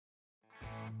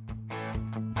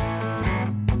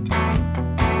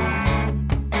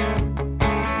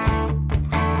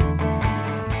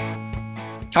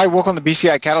Hi, welcome to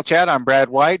BCI Cattle Chat. I'm Brad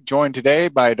White, joined today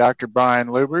by Dr. Brian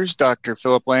Lubers, Dr.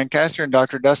 Philip Lancaster, and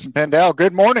Dr. Dustin Pendel.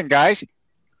 Good morning, guys.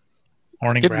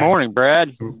 Morning, Good Brad. morning,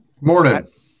 Brad. Morning.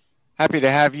 Happy to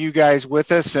have you guys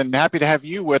with us, and happy to have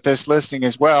you with us listening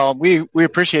as well. We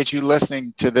appreciate you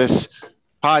listening to this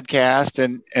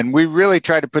podcast, and we really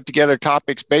try to put together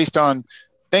topics based on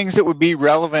things that would be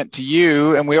relevant to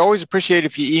you. And we always appreciate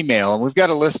if you email. And we've got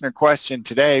a listener question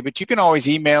today, but you can always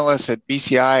email us at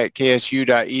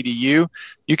bci@ksu.edu.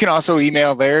 You can also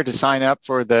email there to sign up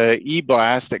for the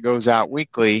e-blast that goes out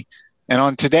weekly. And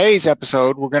on today's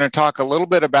episode, we're going to talk a little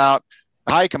bit about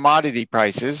high commodity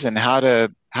prices and how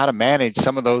to manage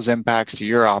some of those impacts to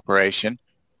your operation.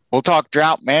 We'll talk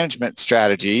drought management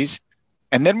strategies.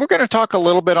 And then we're going to talk a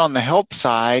little bit on the health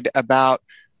side about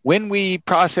when we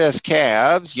process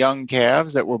calves, young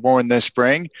calves that were born this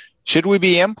spring, should we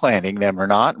be implanting them or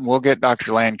not? And we'll get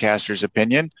Dr. Lancaster's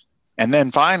opinion. And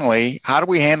then finally, how do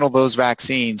we handle those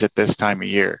vaccines at this time of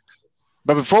year?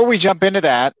 But before we jump into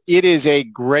that, it is a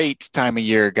great time of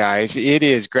year, guys. It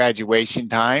is graduation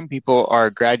time. People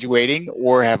are graduating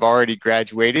or have already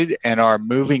graduated and are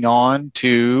moving on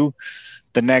to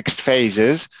the next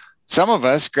phases. Some of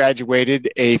us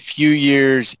graduated a few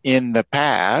years in the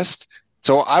past.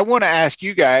 So I want to ask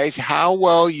you guys how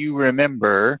well you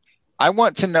remember. I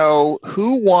want to know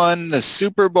who won the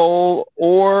Super Bowl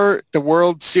or the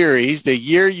World Series the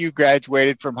year you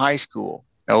graduated from high school.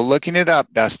 No looking it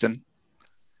up, Dustin.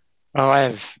 Oh,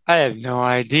 I have no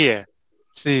idea.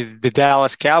 See, the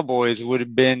Dallas Cowboys would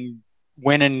have been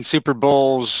winning Super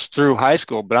Bowls through high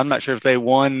school, but I'm not sure if they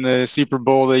won the Super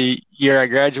Bowl the year I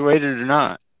graduated or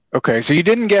not. Okay, so you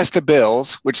didn't guess the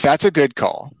Bills, which that's a good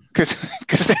call because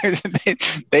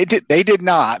they did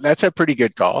not. That's a pretty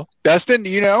good call. Dustin, do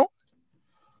you know?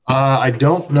 I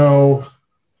don't know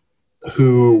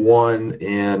who won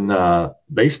in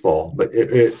baseball, but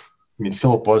I mean,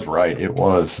 Philip was right. It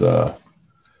was the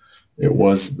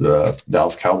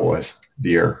Dallas Cowboys the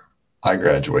year I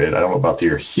graduated. I don't know about the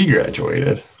year he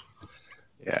graduated.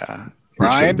 Yeah,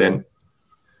 Ryan.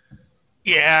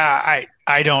 Yeah,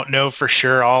 I don't know for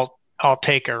sure. I'll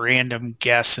take a random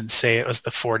guess and say it was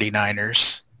the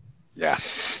 49ers. Yeah.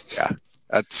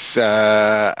 That's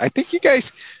I think you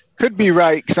guys could be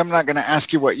right because I'm not going to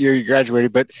ask you what year you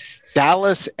graduated, but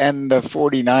Dallas and the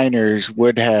 49ers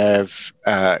would have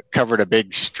covered a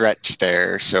big stretch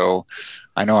there. So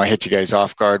I know I hit you guys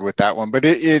off guard with that one, but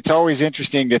it's always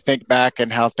interesting to think back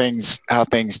and how things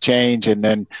change. And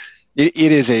then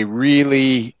it is a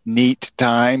really neat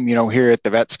time, here at the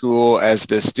vet school as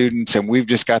the students, and we've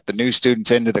just got the new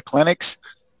students into the clinics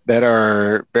that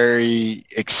are very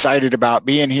excited about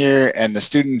being here. And the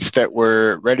students that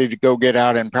were ready to go get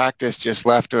out and practice just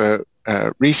left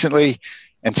recently.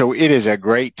 And so it is a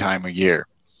great time of year.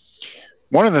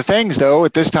 One of the things, though,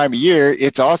 at this time of year,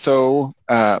 it's also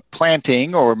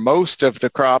planting, or most of the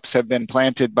crops have been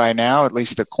planted by now, at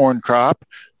least the corn crop.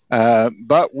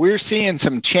 But we're seeing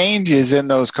some changes in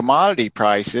those commodity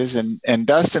prices. And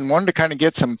Dustin, wanted to kind of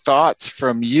get some thoughts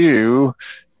from you.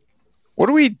 What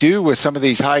do we do with some of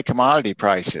these high commodity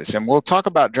prices? And we'll talk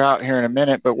about drought here in a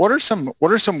minute, but what are some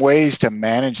ways to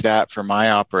manage that for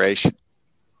my operation?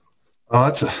 Oh,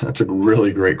 that's a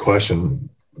really great question.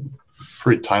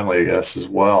 Pretty timely, I guess, as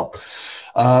well.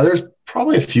 There's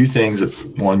probably a few things that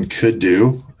one could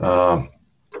do. So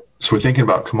we're thinking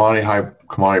about high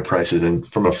commodity prices, and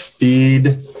from a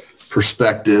feed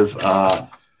perspective, I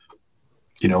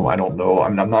don't know.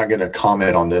 I'm not going to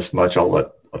comment on this much. I'll let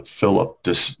Philip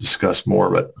discuss more,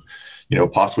 but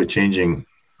possibly changing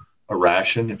a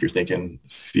ration if you're thinking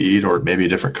feed or maybe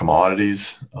different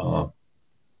commodities.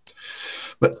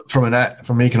 But from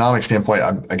an economic standpoint,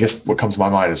 I guess what comes to my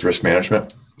mind is risk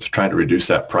management. So trying to reduce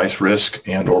that price risk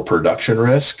and or production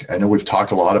risk. I know we've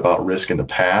talked a lot about risk in the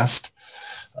past.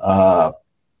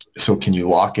 So can you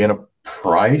lock in a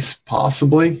price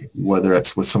possibly, whether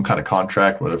it's with some kind of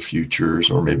contract, whether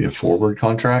futures or maybe a forward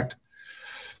contract?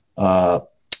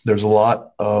 There's a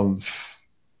lot of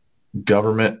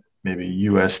government, maybe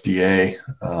USDA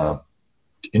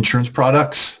insurance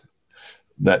products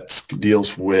that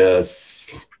deals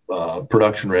with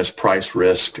production risk, price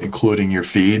risk, including your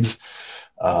feeds,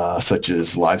 such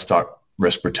as livestock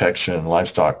risk protection,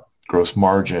 livestock gross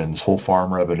margins, whole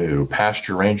farm revenue,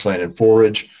 pasture, rangeland, and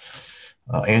forage,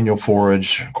 annual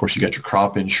forage. Of course, you got your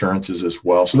crop insurances as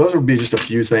well. So those would be just a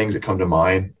few things that come to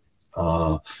mind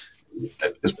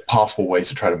as possible ways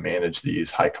to try to manage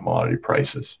these high commodity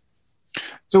prices.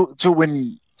 So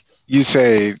when you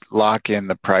say lock in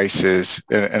the prices,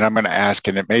 and I'm going to ask,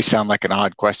 and it may sound like an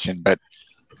odd question, but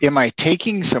am I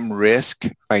taking some risk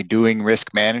by doing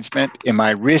risk management? Am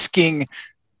I risking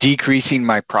decreasing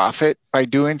my profit by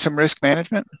doing some risk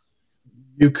management?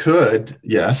 You could,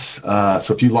 yes.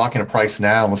 So if you lock in a price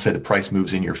now, and let's say the price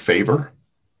moves in your favor,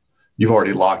 you've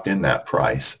already locked in that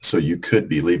price. So you could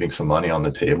be leaving some money on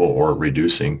the table or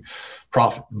reducing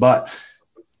profit. But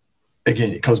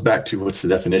again, it comes back to what's the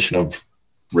definition of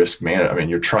risk management. I mean,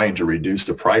 you're trying to reduce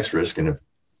the price risk. And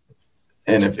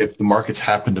if the markets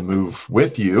happen to move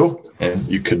with you, and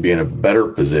you could be in a better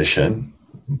position,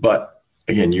 but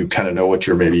again, you kind of know what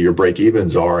maybe your break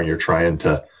evens are, and you're trying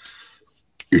to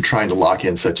lock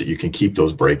in such that you can keep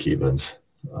those break evens.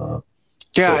 And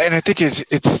I think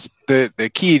it's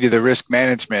the key to the risk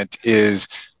management is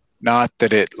not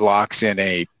that it locks in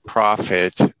a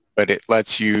profit, but it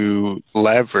lets you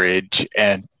leverage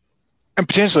and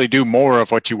potentially do more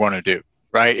of what you want to do,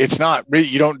 right? It's not,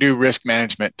 you don't do risk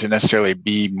management to necessarily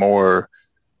be more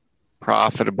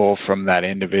profitable from that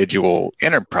individual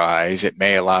enterprise. It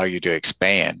may allow you to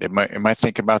expand. Am I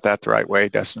thinking about that the right way,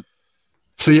 Dustin?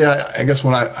 So yeah, I guess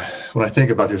when I think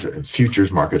about this,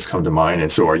 futures markets come to mind.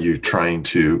 And so are you trying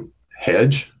to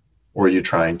hedge or are you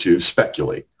trying to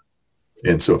speculate?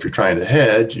 And so if you're trying to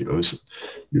hedge,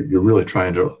 you're really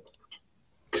trying to,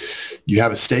 you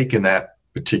have a stake in that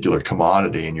particular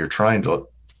commodity and you're trying to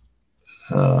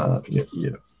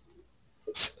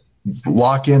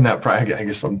lock in that price. I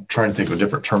guess I'm trying to think of a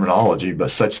different terminology,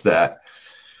 but such that,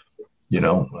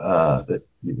 that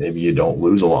maybe you don't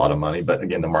lose a lot of money, but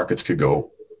again, the markets could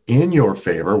go in your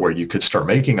favor where you could start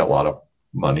making a lot of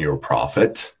money or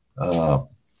profit.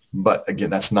 But again,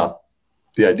 that's not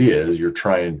the idea. Is you're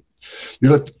trying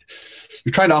to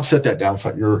offset that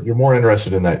downside. You're more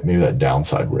interested in that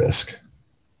downside risk.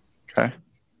 Okay.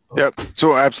 Yep.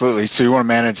 So absolutely. So you want to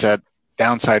manage that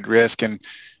downside risk, and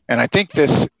I think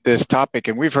this topic,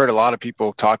 and we've heard a lot of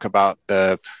people talk about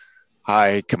the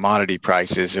high commodity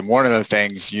prices. And one of the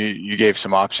things you gave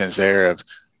some options there of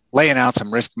laying out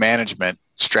some risk management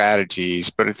strategies,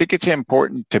 but I think it's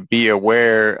important to be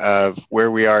aware of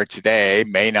where we are today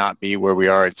may not be where we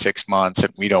are in 6 months,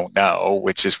 and we don't know,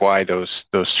 which is why those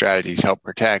strategies help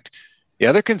protect. The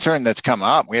other concern that's come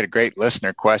up, we had a great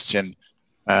listener question,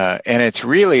 and it's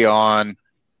really on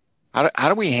how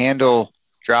do we handle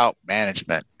drought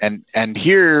management? And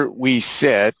here we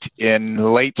sit in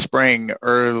late spring,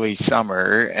 early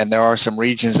summer, and there are some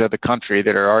regions of the country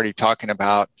that are already talking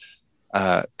about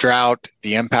drought,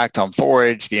 the impact on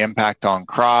forage, the impact on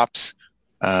crops,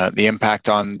 the impact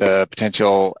on the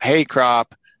potential hay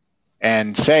crop,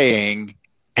 and saying,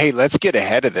 hey, let's get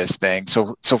ahead of this thing.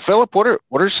 So Philip, what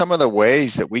are some of the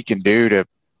ways that we can do to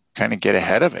kind of get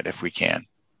ahead of it if we can?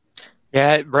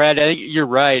 Yeah, Brad, I think you're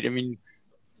right. I mean,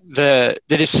 the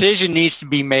decision needs to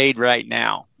be made right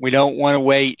now. We don't want to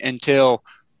wait until,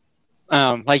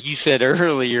 like you said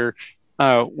earlier,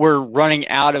 we're running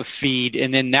out of feed,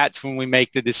 and then that's when we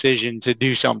make the decision to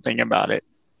do something about it.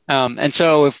 And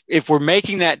so if we're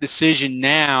making that decision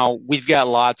now, we've got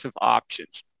lots of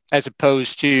options, as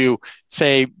opposed to,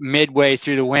 say, midway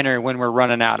through the winter when we're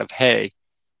running out of hay.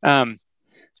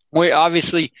 We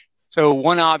obviously, so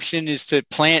one option is to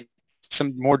plant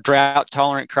some more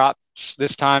drought-tolerant crops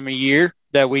this time of year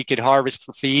that we could harvest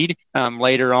for feed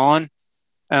later on.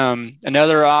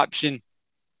 Another option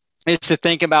is to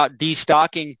think about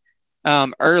destocking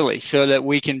early so that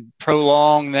we can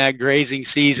prolong that grazing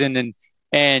season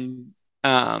and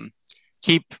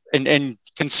keep and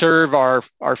conserve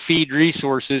our feed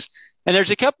resources. And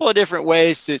there's a couple of different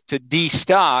ways to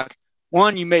destock.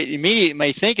 One you may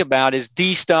immediately think about is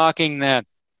destocking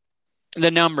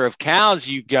the number of cows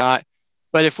you've got.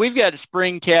 But if we've got a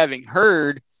spring calving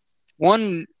herd,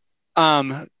 one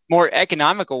more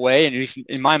economical way, and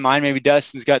in my mind, maybe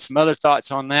Dustin's got some other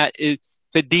thoughts on that, is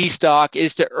to destock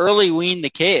is to early wean the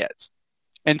calves.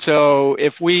 And so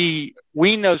if we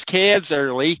wean those calves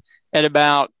early at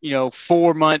about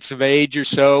 4 months of age or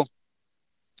so,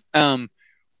 we're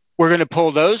going to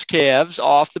pull those calves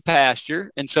off the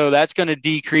pasture, and so that's going to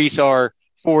decrease our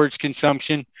forage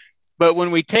consumption. But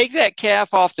when we take that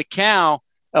calf off the cow,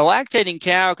 a lactating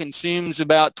cow consumes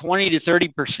about 20 to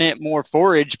 30% more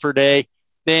forage per day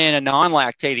than a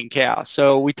non-lactating cow.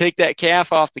 So we take that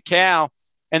calf off the cow,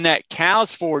 and that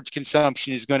cow's forage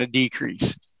consumption is going to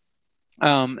decrease.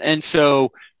 And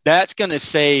so that's going to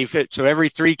save it. So every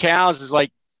 3 cows is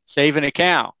like saving a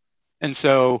cow. And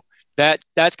so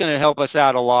that's going to help us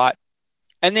out a lot.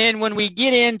 And then when we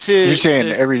get into... You're saying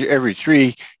every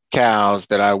 3 cows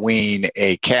that I wean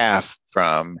a calf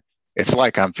from, it's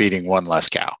like I'm feeding 1 less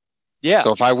cow. Yeah.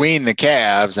 So if I wean the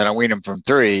calves and I wean them from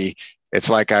 3, it's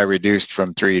like I reduced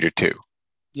from 3 to 2.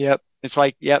 Yep. It's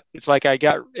like I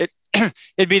got it.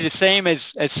 It'd be the same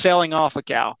as selling off a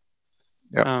cow.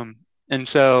 Yep. And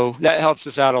so that helps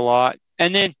us out a lot.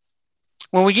 And then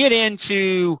when we get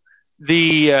into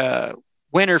the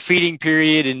winter feeding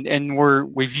period and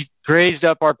we've grazed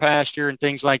up our pasture and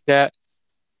things like that,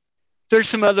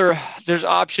 there's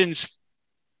options.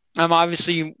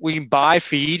 Obviously, we can buy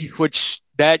feed, which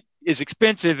that is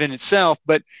expensive in itself,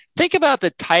 but think about the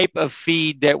type of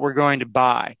feed that we're going to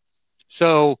buy.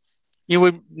 So you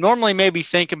would normally maybe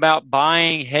think about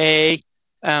buying hay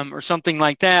or something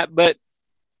like that, but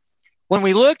when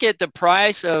we look at the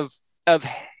price of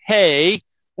hay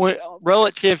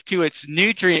relative to its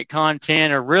nutrient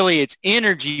content or really its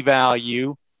energy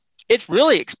value, it's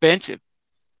really expensive.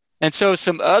 And so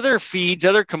some other feeds,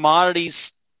 other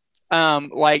commodities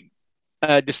like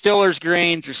distillers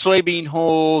grains or soybean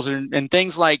hulls and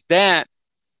things like that,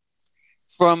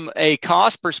 from a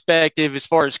cost perspective, as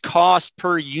far as cost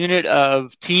per unit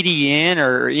of TDN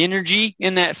or energy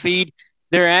in that feed,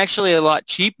 they're actually a lot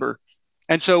cheaper.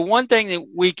 And so one thing that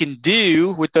we can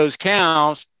do with those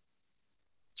cows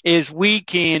is we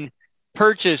can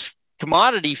purchase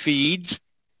commodity feeds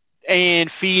and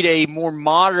feed a more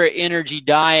moderate energy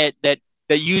diet that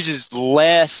uses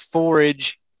less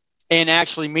forage and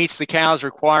actually meets the cow's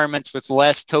requirements with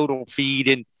less total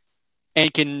feed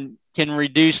and can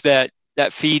reduce that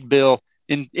feed bill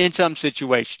in some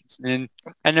situations. And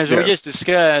as we just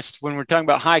discussed, when we're talking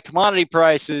about high commodity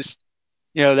prices,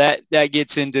 that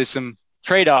gets into some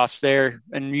trade-offs there,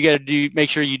 and you got to make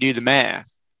sure you do the math.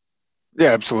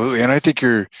 Yeah, absolutely. And I think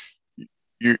you're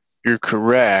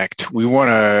correct. We want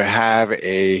to have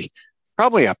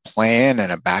probably a plan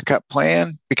and a backup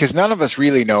plan, because none of us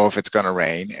really know if it's going to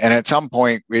rain. And at some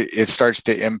point it starts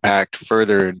to impact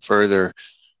further and further.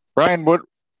 Brian,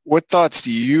 what thoughts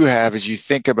do you have as you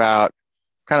think about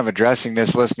kind of addressing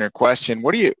this listener question?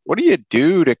 What do you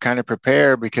do to kind of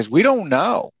prepare? Because we don't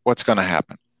know what's going to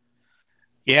happen.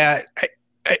 Yeah,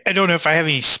 I don't know if I have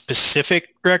any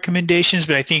specific recommendations,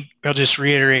 but I think I'll just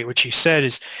reiterate what you said,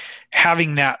 is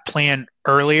having that plan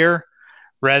earlier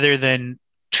rather than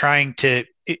trying to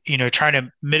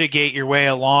mitigate your way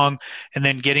along and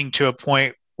then getting to a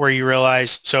point where you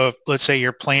realize, so if, let's say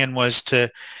your plan was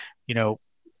to,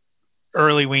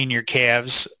 early wean your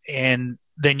calves, and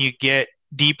then you get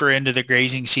deeper into the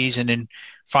grazing season and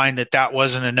find that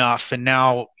wasn't enough. And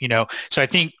now, so I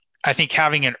think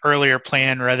having an earlier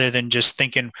plan rather than just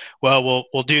thinking, well,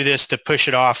 we'll do this to push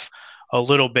it off a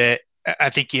little bit. I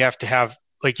think you have to have,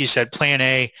 like you said, plan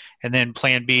A and then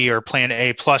plan B, or plan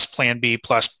A plus plan B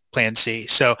plus plan C.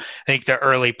 So I think the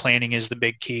early planning is the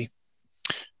big key.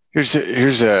 Here's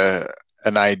an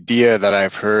idea that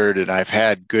I've heard and I've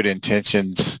had good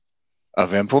intentions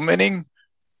of implementing,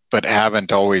 but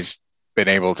haven't always been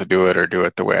able to do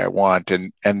it the way I want.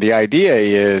 And the idea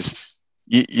is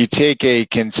you take a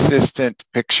consistent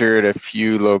picture at a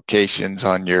few locations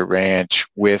on your ranch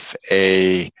with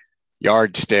a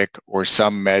yardstick or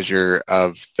some measure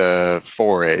of the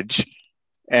forage.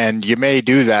 And you may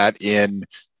do that in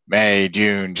May,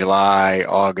 June, July,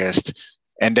 August.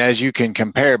 And as you can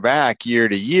compare back year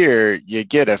to year, you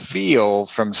get a feel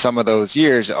from some of those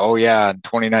years. Oh yeah, in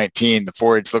 2019, the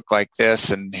forage looked like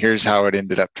this, and here's how it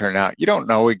ended up turning out. You don't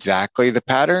know exactly the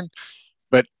pattern,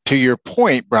 but to your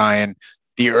point, Brian,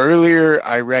 the earlier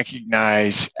I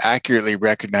accurately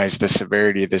recognize the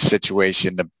severity of the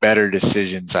situation, the better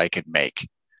decisions I can make.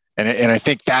 And I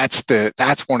think that's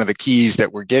one of the keys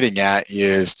that we're getting at,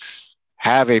 is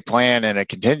have a plan and a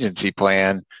contingency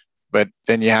plan, but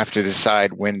then you have to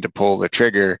decide when to pull the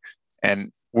trigger.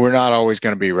 And we're not always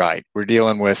going to be right. We're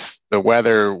dealing with the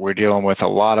weather. We're dealing with a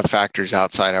lot of factors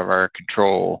outside of our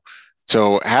control.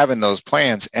 So having those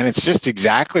plans, and it's just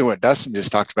exactly what Dustin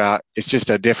just talked about. It's just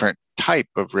a different type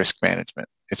of risk management.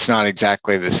 It's not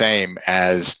exactly the same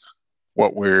as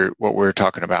what we're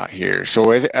talking about here.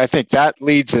 So I think that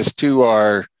leads us to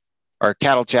our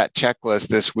Cattle Chat checklist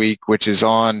this week, which is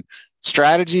on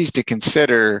strategies to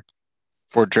consider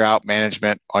for drought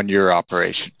management on your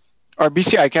operation. Our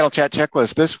BCI Cattle Chat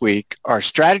checklist this week are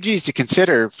strategies to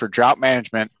consider for drought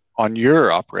management on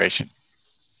your operation.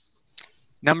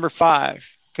 Number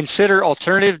 5, consider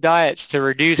alternative diets to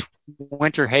reduce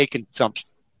winter hay consumption.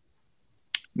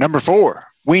 Number 4,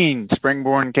 wean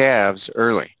spring-born calves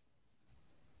early.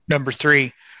 Number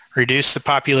 3, reduce the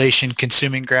population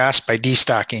consuming grass by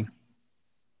destocking.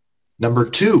 Number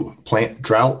 2, plant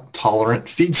drought-tolerant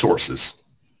feed sources.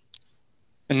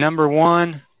 And number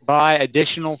 1, buy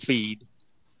additional feed.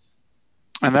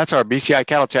 And that's our BCI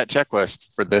Cattle Chat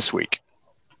checklist for this week.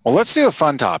 Well, let's do a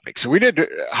fun topic. So we did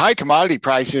high commodity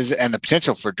prices and the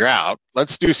potential for drought.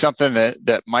 Let's do something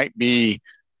that might be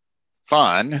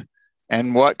fun.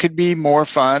 And what could be more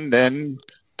fun than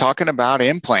talking about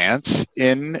implants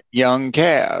in young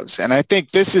calves. And I think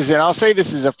this is, and I'll say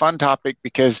this is a fun topic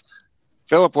because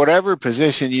Philip, whatever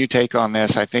position you take on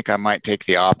this, I think I might take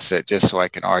the opposite just so I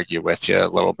can argue with you a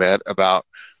little bit about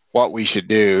what we should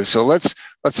do. So let's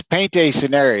paint a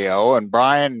scenario, and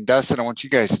Brian and Dustin, I want you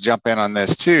guys to jump in on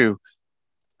this too.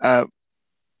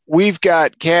 We've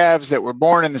got calves that were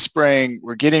born in the spring.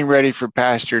 We're getting ready for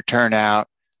pasture turnout.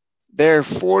 They're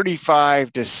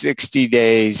 45 to 60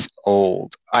 days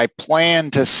old. I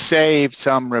plan to save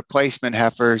some replacement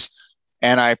heifers,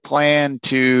 and I plan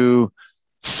to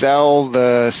sell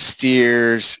the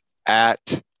steers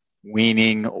at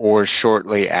weaning or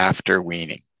shortly after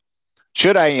weaning.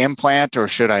 Should I implant or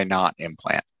should I not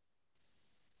implant?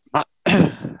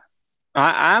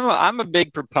 I'm a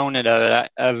big proponent of it,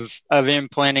 of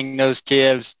implanting those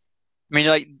calves. I mean,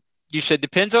 like you said,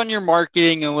 depends on your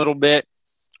marketing a little bit,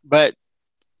 but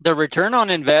the return on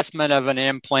investment of an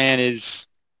implant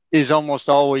is almost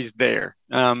always there.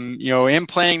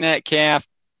 Implanting that calf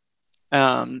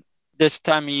this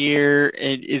time of year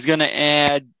is going to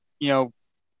add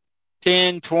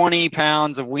 10, 20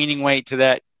 pounds of weaning weight to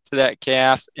that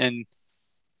calf, and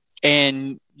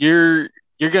you're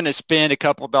going to spend a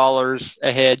couple dollars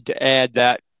a head to add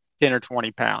that 10 or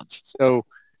 20 pounds. So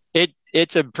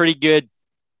it's a pretty good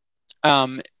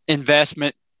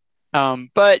investment.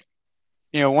 But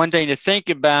one thing to think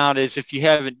about is if you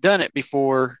haven't done it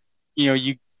before,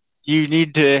 you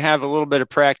need to have a little bit of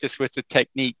practice with the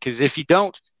technique, because if you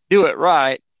don't do it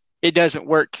right, it doesn't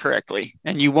work correctly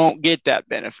and you won't get that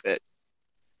benefit.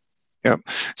 Yep.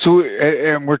 So,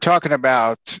 and we're talking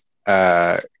about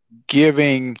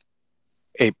giving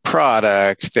a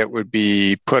product that would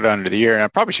be put under the ear. And I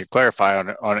probably should clarify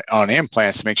on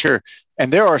implants to make sure.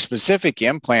 And there are specific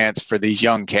implants for these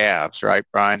young calves, right,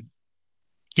 Brian?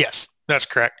 Yes, that's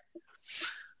correct.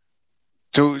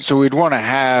 So we'd want to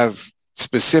have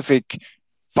specific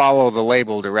follow the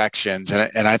label directions.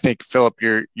 And I think, Philip,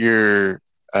 your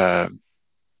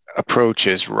approach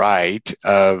is right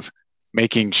of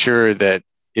making sure that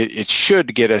it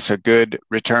should get us a good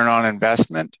return on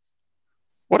investment.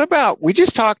 What about, we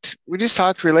just talked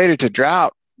related to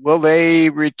drought. Will they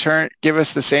give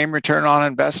us the same return on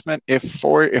investment if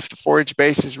the forage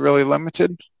base is really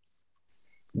limited?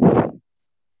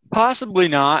 Possibly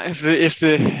not. If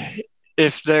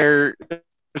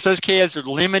those calves are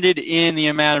limited in the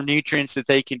amount of nutrients that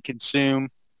they can consume,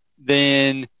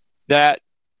 then they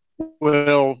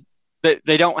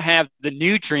don't have the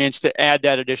nutrients to add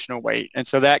that additional weight, and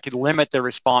so that could limit the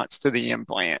response to the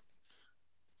implant.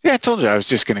 Yeah, I told you I was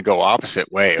just going to go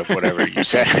opposite way of whatever you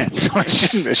said, so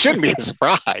it shouldn't be a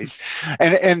surprise.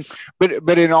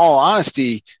 But in all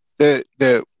honesty,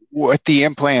 what the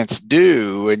implants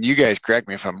do, and you guys correct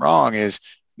me if I'm wrong, is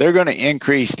they're going to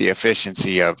increase the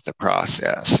efficiency of the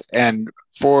process. And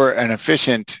for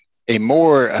a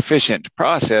more efficient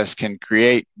process can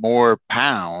create more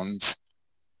pounds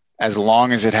as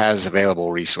long as it has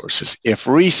available resources. If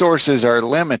resources are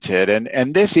limited,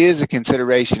 and this is a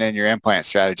consideration in your implant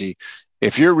strategy,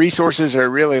 if your resources are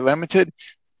really limited,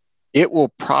 it will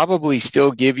probably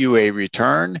still give you a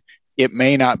return. It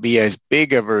may not be as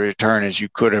big of a return as you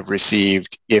could have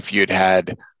received if you'd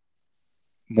had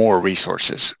more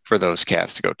resources for those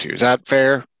calves to go to. Is that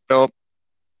fair, Philip?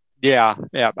 Yeah.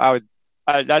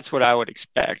 That's what I would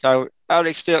expect. I would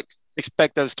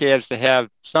expect those calves to have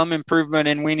some improvement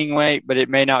in weaning weight, but it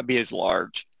may not be as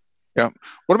large. Yeah.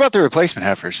 What about the replacement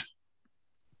heifers?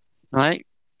 Right.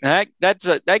 That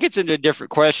gets into a different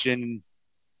question,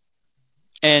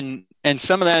 and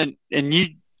some of that, and you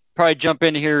probably jump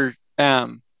in here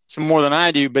some more than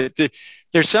I do, but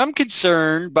there's some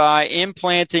concern by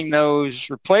implanting those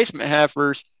replacement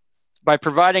heifers, by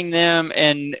providing them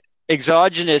an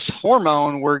exogenous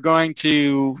hormone. We're going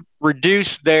to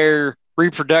reduce their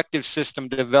reproductive system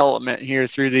development here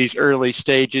through these early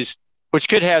stages, which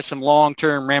could have some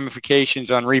long-term ramifications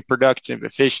on reproductive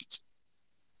efficiency.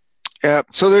 Yeah,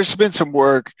 so there's been some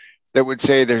work that would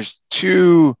say there's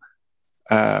two,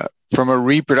 from a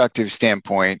reproductive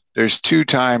standpoint, there's two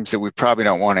times that we probably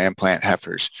don't want to implant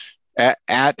heifers.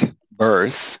 At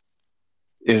birth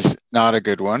is not a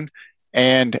good one,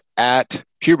 and at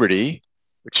puberty,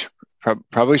 which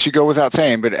probably should go without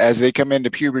saying, but as they come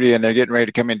into puberty and they're getting ready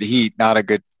to come into heat, not a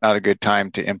good time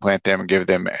to implant them and give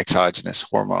them exogenous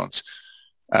hormones.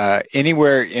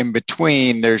 Anywhere in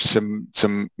between, there's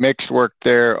some mixed work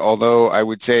there, although I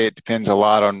would say it depends a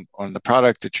lot on the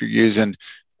product that you're using.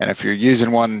 And if you're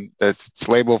using one that's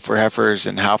labeled for heifers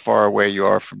and how far away you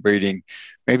are from breeding,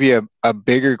 maybe a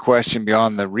bigger question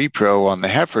beyond the repro on the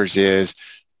heifers is,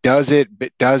 does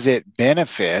it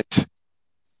benefit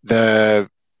the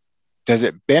does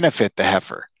it benefit the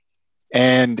heifer?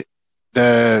 And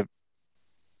the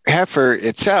heifer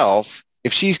itself,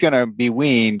 if she's going to be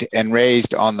weaned and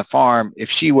raised on the farm,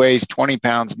 if she weighs 20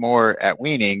 pounds more at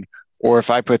weaning, or if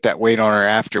I put that weight on her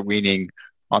after weaning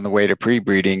on the way to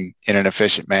pre-breeding in an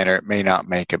efficient manner, it may not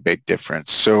make a big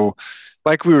difference. So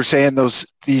like we were saying,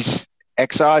 these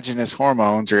exogenous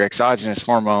hormones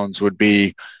would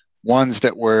be ones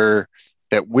that we're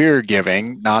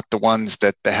giving, not the ones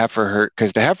that the heifer,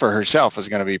 because the heifer herself is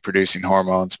going to be producing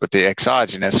hormones, but the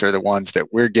exogenous are the ones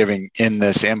that we're giving in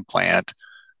this implant,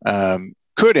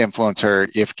 could influence her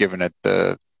if given at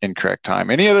the incorrect time.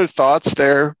 Any other thoughts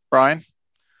there, Brian?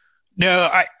 No,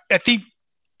 I think,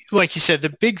 like you said,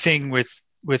 the big thing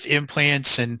with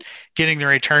implants and getting the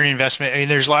return on investment, I mean,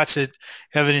 there's lots of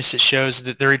evidence that shows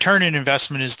that the return on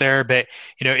investment is there, but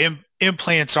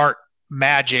implants aren't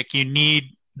magic. You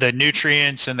need the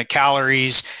nutrients and the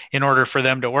calories in order for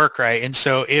them to work right. And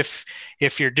so if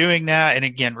you're doing that, and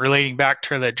again, relating back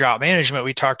to the drought management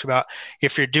we talked about,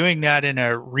 if you're doing that in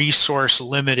a resource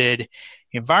limited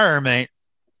environment,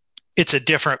 it's a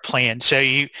different plan. So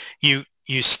you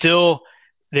still,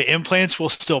 the implants will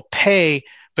still pay,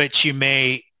 but you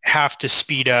may have to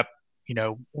speed up,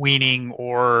 weaning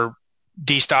or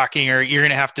destocking, or you're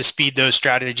going to have to speed those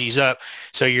strategies up.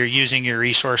 So you're using your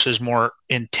resources more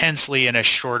intensely in a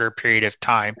shorter period of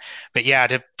time. But yeah,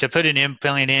 to put an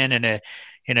implant in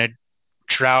a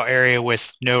drought area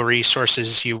with no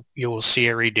resources, you will see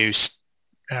a reduced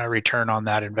return on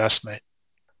that investment.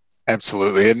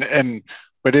 Absolutely.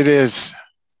 But it is,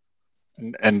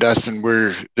 and Dustin,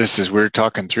 as we're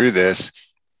talking through this,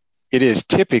 it is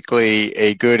typically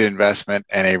a good investment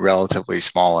and a relatively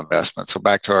small investment. So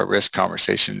back to our risk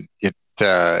conversation,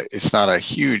 it's not a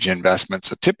huge investment.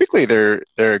 So typically they're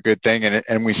a good thing,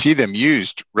 and we see them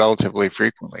used relatively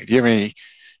frequently. Do you have any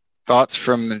thoughts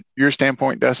from your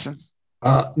standpoint, Dustin?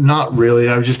 Not really.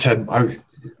 I just had a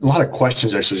lot of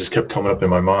questions actually just kept coming up in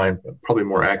my mind, probably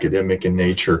more academic in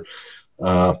nature.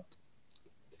 Because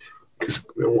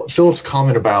Philip's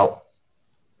comment about,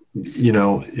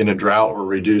 in a drought or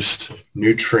reduced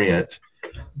nutrient,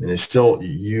 and it's still,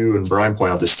 you and Brian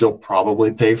point out, they still probably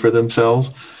pay for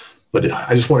themselves. But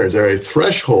I just wonder, is there a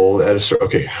threshold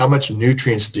okay, how much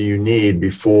nutrients do you need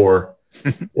before,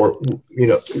 or,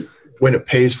 when it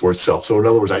pays for itself? So in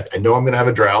other words, I know I'm going to have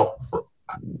a drought,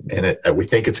 and we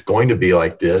think it's going to be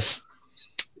like this.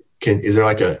 Could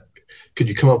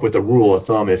you come up with a rule of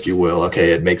thumb, if you will?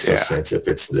 Okay, it makes no sense if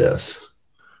it's this.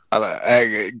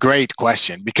 Great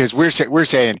question, because we're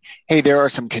saying, hey, there are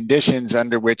some conditions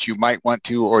under which you might want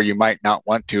to or you might not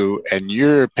want to, and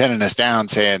you're pinning us down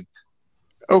saying,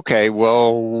 okay,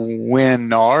 well,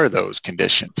 when are those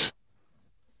conditions?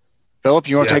 Philip,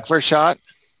 you want to take first shot?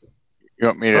 You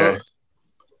want me to?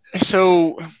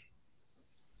 So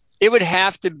it would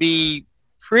have to be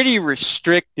pretty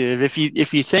restrictive. If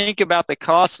you think about the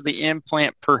cost of the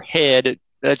implant per head,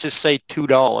 let's just say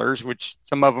 $2, which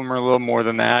some of them are a little more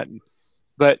than that,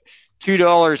 but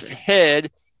 $2 a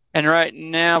head. And right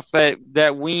now, if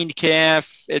that weaned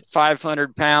calf at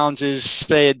 500 pounds is,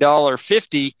 say,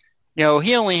 $1.50,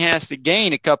 he only has to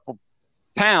gain a couple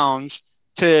pounds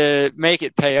to make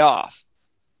it pay off.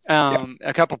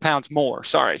 A couple pounds more,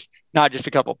 sorry, not just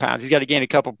a couple pounds. He's got to gain a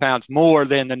couple pounds more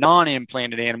than the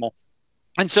non-implanted animal.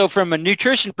 And so from a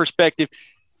nutrition perspective,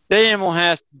 the animal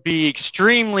has to be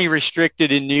extremely restricted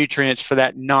in nutrients for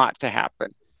that not to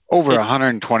happen. Over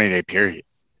 120-day period,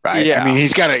 right? Yeah. I mean,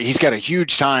 he's got a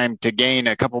huge time to gain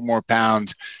a couple more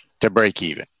pounds to break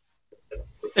even.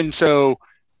 And so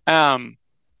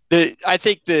I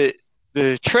think the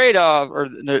trade-off or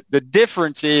the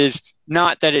difference is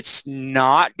not that it's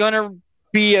not going to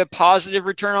be a positive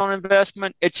return on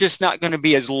investment. It's just not going to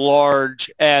be as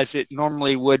large as it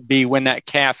normally would be when that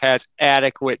calf has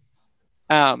adequate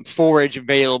forage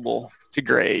available to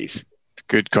graze.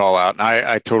 Good call out. And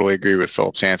I totally agree with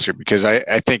Philip's answer, because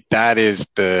I think that is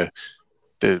the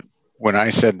when I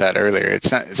said that earlier,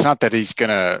 it's not that he's going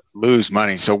to lose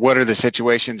money. So what are the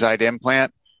situations I'd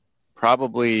implant?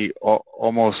 Probably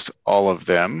almost all of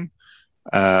them,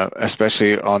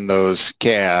 especially on those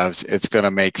calves. It's going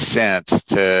to make sense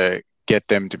to get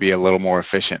them to be a little more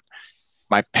efficient.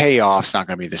 My payoff's not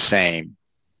going to be the same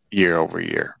year over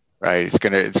year. Right.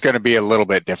 It's going to be a little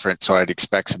bit different. So I'd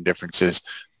expect some differences,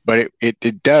 but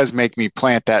it does make me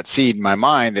plant that seed in my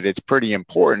mind that it's pretty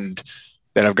important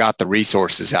that I've got the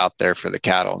resources out there for the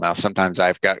cattle. Now, sometimes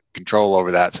I've got control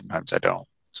over that. Sometimes I don't.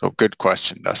 So good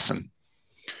question, Dustin.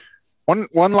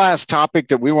 One last topic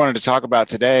that we wanted to talk about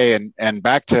today, and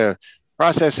back to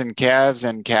processing calves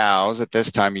and cows at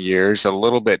this time of year, is a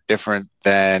little bit different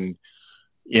than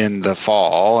in the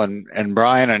fall. And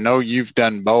Brian, I know you've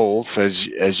done both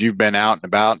as you've been out and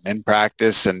about and in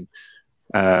practice and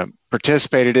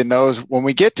participated in those. When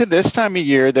we get to this time of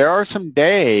year, there are some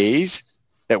days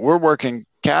that we're working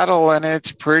cattle and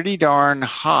it's pretty darn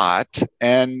hot,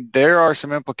 and there are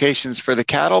some implications for the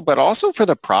cattle, but also for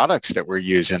the products that we're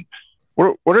using.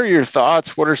 What are your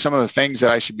thoughts? What are some of the things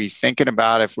that I should be thinking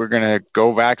about if we're going to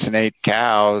go vaccinate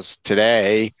cows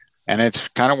today and it's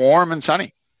kind of warm and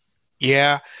sunny?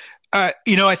 Yeah. I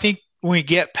think when we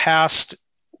get past,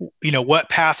 what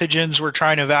pathogens we're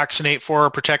trying to vaccinate for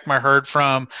or protect my herd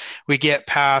from, we get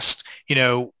past,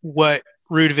 what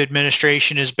route of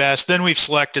administration is best, then we've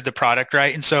selected the product,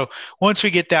 right? And so once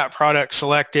we get that product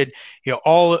selected,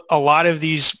 a lot of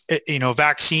these,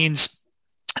 vaccines,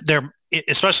 they're,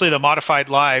 especially the modified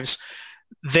lives,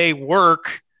 they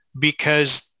work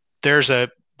because there's a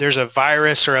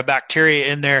virus or a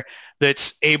bacteria in there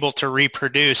that's able to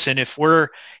reproduce. And if we're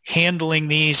handling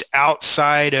these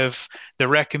outside of the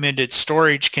recommended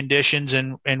storage conditions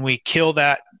and we kill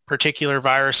that particular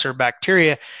virus or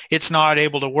bacteria, it's not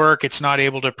able to work. It's not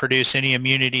able to produce any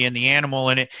immunity in the animal.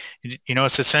 And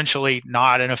it's essentially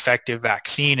not an effective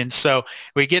vaccine. And so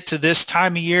we get to this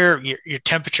time of year, your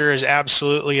temperature is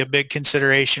absolutely a big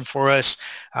consideration for us.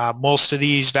 Most of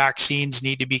these vaccines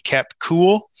need to be kept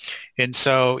cool. And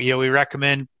so, we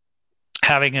recommend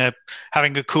having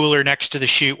a cooler next to the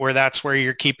chute where that's where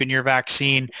you're keeping your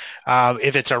vaccine.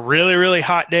 If it's a really, really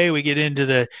hot day, we get into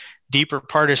the deeper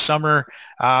part of summer,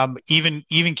 even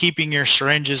keeping your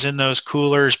syringes in those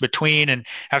coolers between. And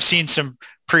I've seen some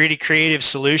pretty creative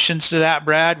solutions to that,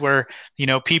 Brad, where,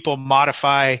 people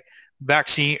modify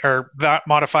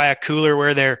a cooler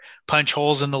where they punch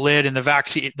holes in the lid and the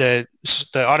vaccine, the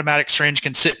automatic syringe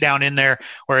can sit down in there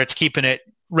where it's keeping it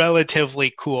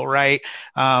relatively cool, right?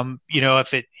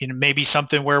 If it maybe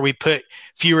something where we put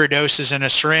fewer doses in a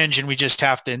syringe and we just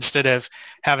have to, instead of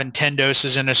having 10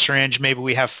 doses in a syringe, maybe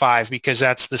we have 5 because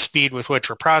that's the speed with which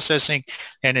we're processing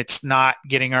and it's not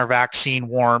getting our vaccine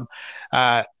warm.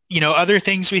 Other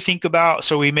things we think about,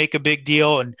 so we make a big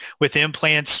deal, and with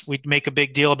implants, we make a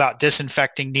big deal about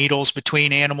disinfecting needles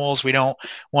between animals. We don't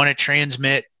want to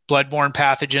transmit bloodborne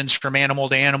pathogens from animal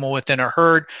to animal within a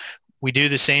herd. We do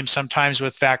the same sometimes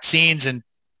with vaccines. And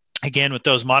again, with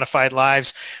those modified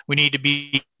lives, we need to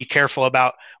be careful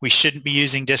about, we shouldn't be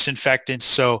using disinfectants.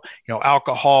 So,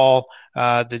 alcohol,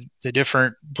 the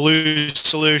different blue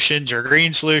solutions or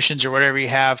green solutions or whatever you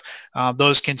have,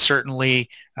 those can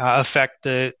certainly affect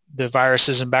the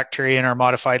viruses and bacteria in our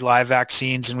modified live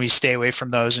vaccines, and we stay away from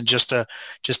those. And just a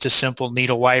simple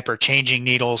needle wipe or changing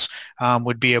needles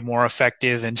would be a more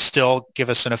effective and still give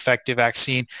us an effective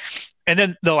vaccine. And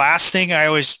then the last thing I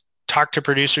always talk to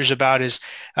producers about is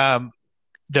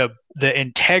the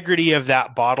integrity of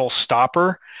that bottle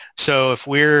stopper. So if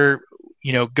we're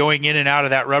going in and out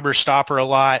of that rubber stopper a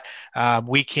lot,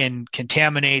 we can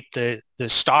contaminate the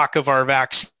stock of our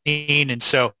vaccine. And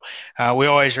so we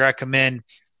always recommend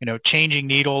changing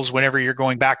needles whenever you're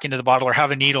going back into the bottle, or have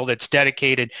a needle that's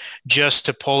dedicated just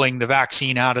to pulling the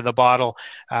vaccine out of the bottle.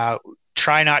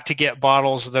 Try not to get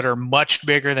bottles that are much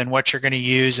bigger than what you're going to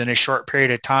use in a short period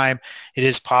of time. It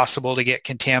is possible to get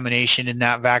contamination in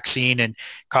that vaccine and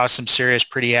cause some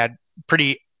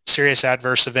pretty serious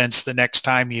adverse events the next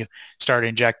time you start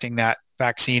injecting that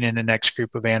vaccine in the next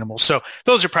group of animals. So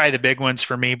those are probably the big ones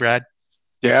for me, Brad.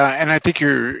 Yeah, and I think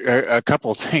a couple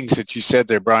of things that you said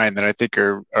there, Brian, that I think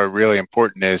are really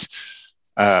important is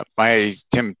my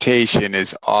temptation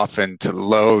is often to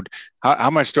load.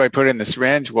 How much do I put in the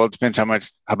syringe? Well, it depends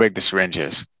how big the syringe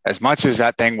is. As much as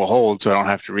that thing will hold, so I don't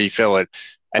have to refill it.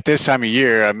 At this time of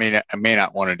year, I may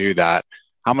not want to do that.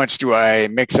 How much do I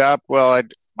mix up? Well,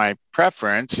 my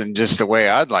preference and just the way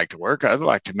I'd like to work, I'd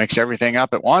like to mix everything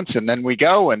up at once, and then we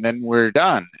go, and then we're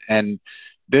done. And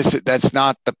that's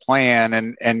not the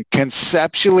plan. And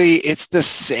conceptually, it's the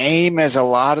same as a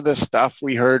lot of the stuff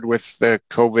we heard with the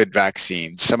COVID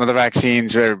vaccines. Some of the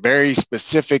vaccines are very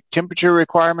specific temperature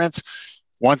requirements.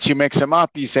 Once you mix them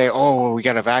up, you say, oh, we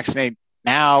got to vaccinate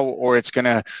now, or it's going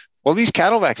to, well, these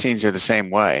cattle vaccines are the same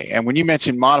way. And when you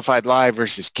mentioned modified live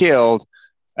versus killed,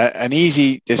 an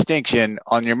easy distinction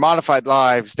on your modified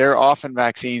lives, they're often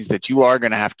vaccines that you are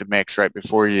going to have to mix right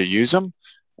before you use them.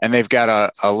 And they've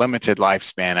got a limited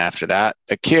lifespan after that.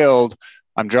 The killed,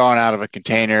 I'm drawing out of a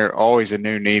container, always a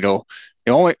new needle.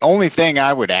 The only thing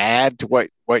I would add to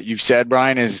what you've said,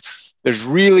 Brian, is there's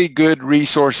really good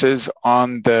resources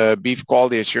on the Beef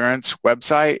Quality Assurance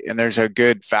website, and there's a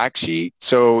good fact sheet.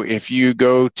 So if you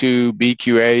go to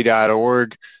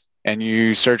bqa.org and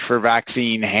you search for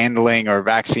vaccine handling or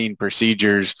vaccine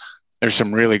procedures, there's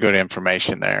some really good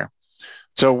information there.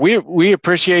 So we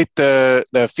appreciate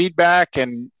the feedback,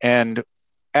 and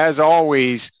as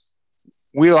always,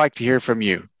 we like to hear from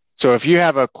you. So if you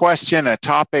have a question, a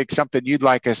topic, something you'd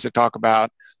like us to talk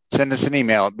about, send us an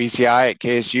email at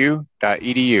bci@ksu.edu.